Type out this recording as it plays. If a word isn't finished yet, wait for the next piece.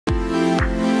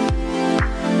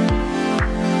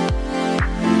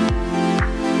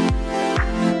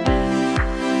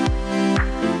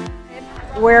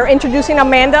We're introducing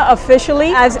Amanda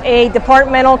officially as a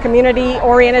departmental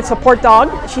community-oriented support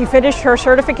dog. She finished her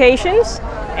certifications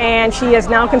and she is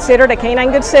now considered a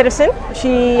canine good citizen.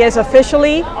 She is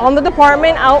officially on the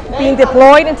department, out being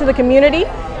deployed into the community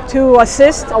to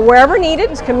assist wherever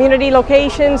needed, community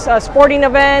locations, sporting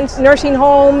events, nursing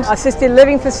homes, assisted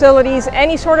living facilities,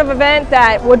 any sort of event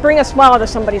that would bring a smile to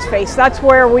somebody's face. That's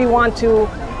where we want to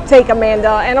take Amanda.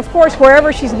 And of course,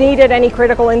 wherever she's needed, any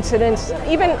critical incidents,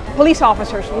 even police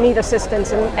officers need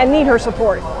assistance and need her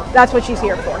support. That's what she's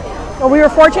here for. Well, we were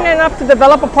fortunate enough to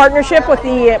develop a partnership with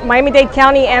the Miami-Dade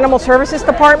County Animal Services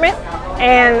Department,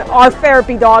 and our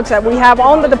therapy dogs that we have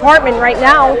on the department right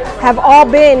now have all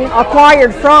been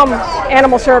acquired from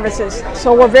Animal Services.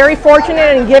 So we're very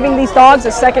fortunate in giving these dogs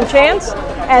a second chance,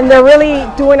 and they're really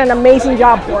doing an amazing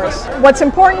job for us. What's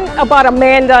important about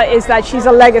Amanda is that she's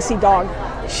a legacy dog.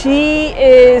 She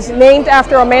is named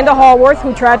after Amanda Hallworth,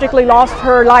 who tragically lost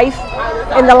her life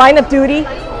in the line of duty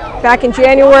back in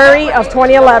January of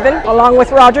 2011, along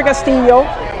with Roger Castillo.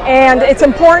 And it's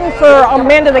important for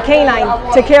Amanda the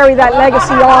canine to carry that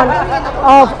legacy on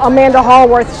of Amanda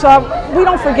Hallworth, so we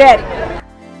don't forget